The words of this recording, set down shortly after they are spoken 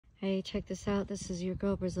Hey, check this out. This is your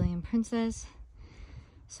girl, Brazilian Princess.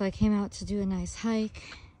 So I came out to do a nice hike.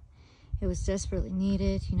 It was desperately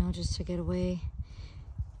needed, you know, just to get away.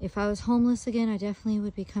 If I was homeless again, I definitely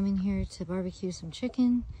would be coming here to barbecue some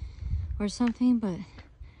chicken or something, but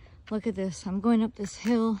look at this. I'm going up this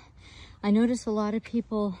hill. I notice a lot of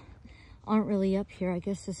people aren't really up here. I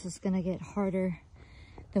guess this is gonna get harder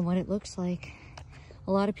than what it looks like.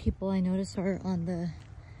 A lot of people I notice are on the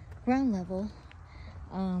ground level.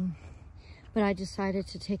 But I decided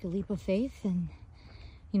to take a leap of faith and,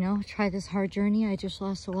 you know, try this hard journey. I just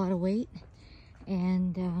lost a lot of weight,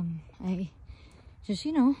 and I just,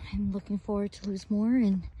 you know, I'm looking forward to lose more,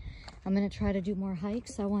 and I'm gonna try to do more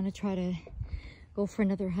hikes. I want to try to go for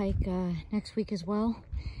another hike next week as well.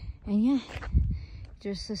 And yeah,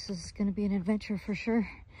 just this is gonna be an adventure for sure.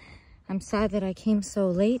 I'm sad that I came so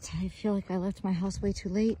late. I feel like I left my house way too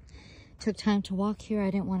late. Took time to walk here.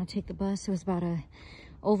 I didn't want to take the bus. It was about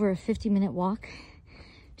over a 50-minute walk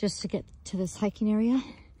just to get to this hiking area,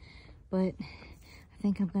 but I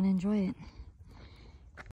think I'm gonna enjoy it.